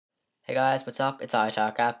Hey guys, what's up? It's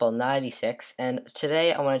iTalk Apple 96, and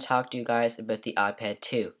today I want to talk to you guys about the iPad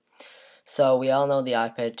 2. So, we all know the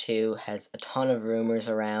iPad 2 has a ton of rumors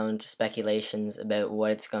around, speculations about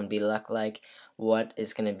what it's going to be look like, what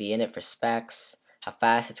is going to be in it for specs, how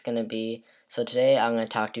fast it's going to be. So, today I'm going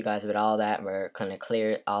to talk to you guys about all that, and we're going to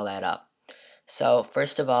clear all that up. So,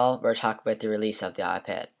 first of all, we're talking about the release of the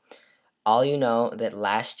iPad. All you know that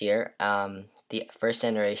last year, the first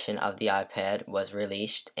generation of the iPad was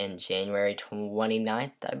released in January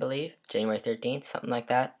 29th, I believe, January 13th, something like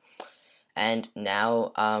that. And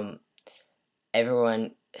now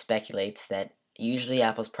everyone speculates that usually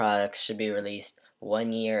Apple's products should be released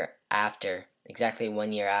 1 year after, exactly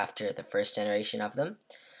 1 year after the first generation of them.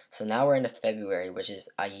 So now we're into February, which is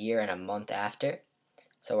a year and a month after.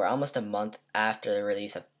 So we're almost a month after the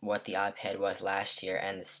release of what the iPad was last year,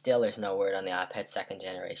 and still there's no word on the iPad second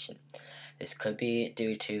generation. This could be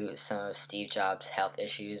due to some of Steve Jobs' health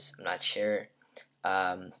issues. I'm not sure,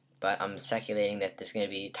 but I'm speculating that there's going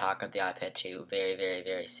to be talk of the iPad 2 very, very,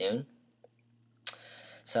 very soon.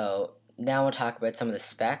 So now we'll talk about some of the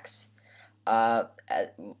specs.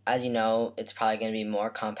 As you know, it's probably going to be more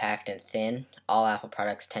compact and thin. All Apple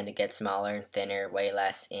products tend to get smaller and thinner, way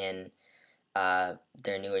less in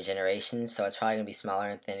their newer generations, so it's probably going to be smaller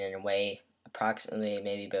and thinner and weigh approximately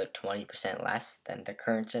maybe about 20% less than the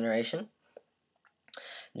current generation.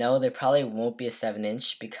 No, there probably won't be a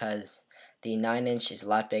 7-inch because the 9-inch is a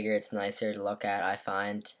lot bigger. It's nicer to look at, I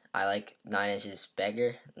find. I like 9 inches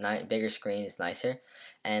bigger. Bigger screen is nicer.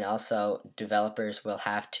 And also, developers will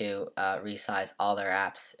have to resize all their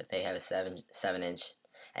apps if they have a 7-inch.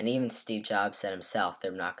 And even Steve Jobs said himself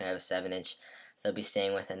they're not going to have a 7-inch. They'll be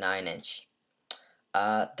staying with a 9-inch.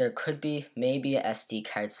 There could be maybe a SD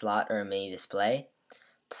card slot or a mini display.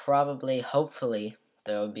 Probably, hopefully,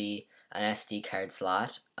 there will be an SD card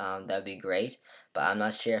slot. That would be great, but I'm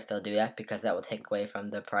not sure if they'll do that because that will take away from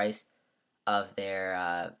the price of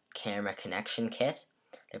their camera connection kit.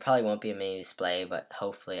 There probably won't be a mini display, but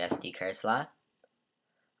hopefully SD card slot.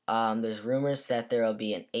 There's rumors that there will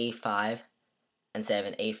be an A5 instead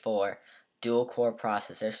of an A4 dual core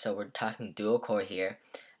processor, so we're talking dual core here,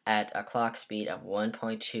 at a clock speed of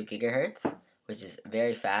 1.2 gigahertz, which is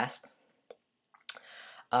very fast.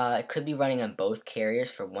 It could be running on both carriers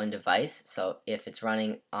for one device, so if it's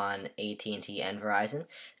running on AT&T and Verizon,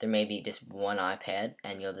 there may be just one iPad,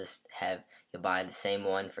 and you'll buy the same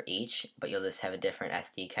one for each, but you'll just have a different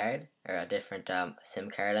SD card, or a different SIM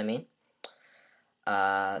card, I mean.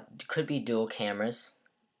 Could be dual cameras.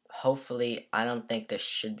 Hopefully, I don't think there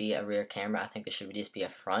should be a rear camera. I think there should just be a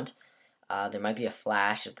front. There might be a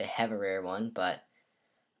flash if they have a rear one, but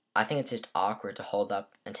I think it's just awkward to hold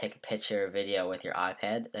up and take a picture or video with your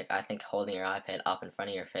iPad. Like, I think holding your iPad up in front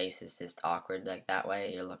of your face is just awkward. Like, that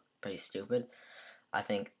way you look pretty stupid. I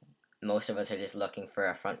think most of us are just looking for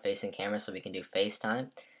a front-facing camera so we can do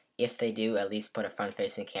FaceTime. If they do at least put a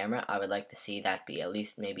front-facing camera, I would like to see that be at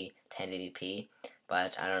least maybe 1080p.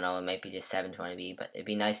 But I don't know, it might be just 720p. But it'd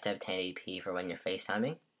be nice to have 1080p for when you're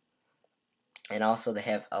FaceTiming. And also they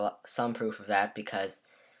have some proof of that because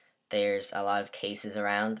there's a lot of cases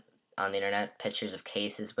around on the internet, pictures of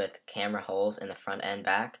cases with camera holes in the front and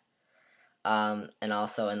back. And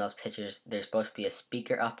also in those pictures, there's supposed to be a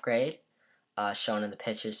speaker upgrade shown in the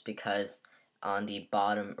pictures because on the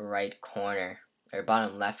bottom right corner, or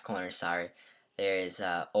bottom left corner, sorry, there is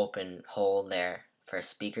an open hole there for a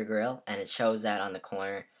speaker grill, and it shows that on the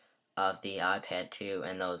corner of the iPad 2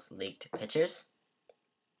 in those leaked pictures.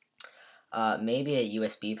 Maybe a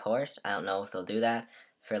USB port. I don't know if they'll do that.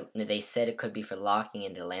 They said it could be for locking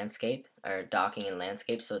into landscape or docking in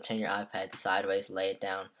landscape. So turn your iPad sideways, lay it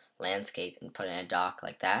down landscape, and put it in a dock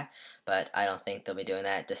like that. But I don't think they'll be doing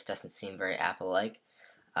that. It just doesn't seem very Apple-like.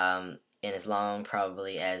 And as long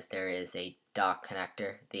probably as there is a dock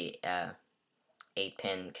connector, the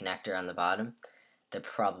 8-pin connector on the bottom, there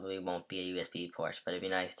probably won't be a USB port. But it'd be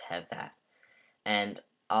nice to have that. And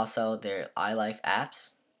also their iLife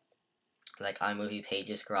apps, like iMovie,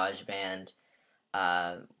 Pages, GarageBand,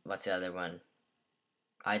 what's the other one?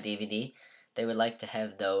 iDVD. They would like to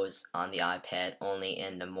have those on the iPad only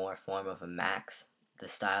in the more form of a Macs, the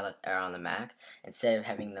style that are on the Mac, instead of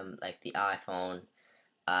having them like the iPhone,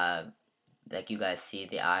 like you guys see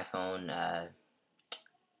the iPhone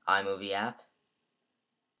iMovie app.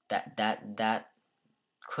 That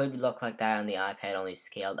could look like that on the iPad, only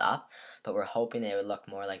scaled up, but we're hoping they would look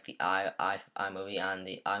more like the iMovie on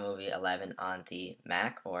the iMovie 11 on the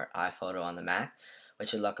Mac, or iPhoto on the Mac,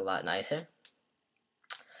 which would look a lot nicer.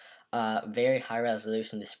 Very high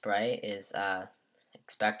resolution display is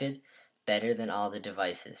expected, better than all the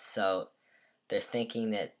devices. So they're thinking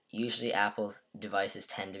that usually Apple's devices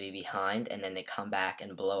tend to be behind and then they come back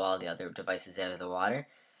and blow all the other devices out of the water,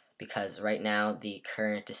 because right now the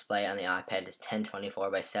current display on the iPad is 1024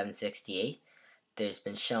 by 768. There's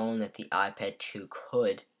been shown that the iPad 2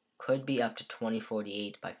 could be up to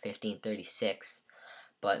 2048 by 1536,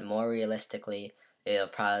 but more realistically, it'll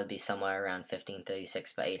probably be somewhere around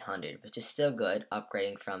 1536 by 800, which is still good,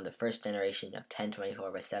 upgrading from the first generation of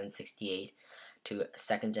 1024 by 768 to a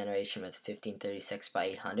second generation with 1536 by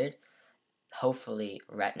 800, hopefully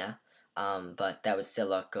Retina, but that would still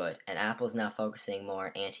look good. And Apple's now focusing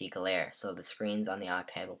more anti-glare, so the screens on the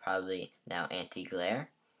iPad will probably now anti-glare.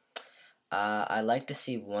 I like to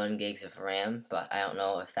see 1 gigs of RAM, but I don't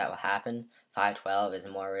know if that will happen. 512 is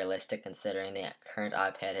more realistic considering the current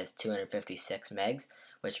iPad has 256 megs,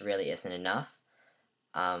 which really isn't enough.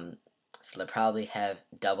 So they'll probably have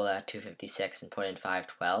double that 256 and put in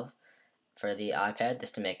 512 for the iPad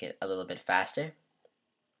just to make it a little bit faster.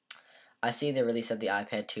 I see the release of the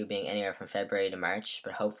iPad 2 being anywhere from February to March,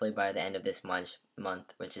 but hopefully by the end of this month,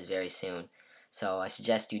 which is very soon. So I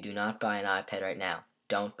suggest you do not buy an iPad right now.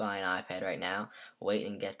 Don't buy an iPad right now. Wait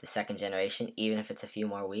and get the second generation. Even if it's a few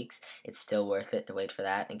more weeks, it's still worth it to wait for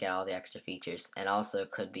that and get all the extra features. And also,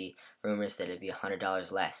 it could be rumors that it'd be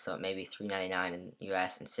 $100 less, so it may be $399 in the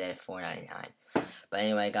US instead of $499. But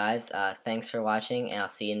anyway, guys, thanks for watching, and I'll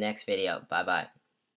see you in the next video. Bye-bye.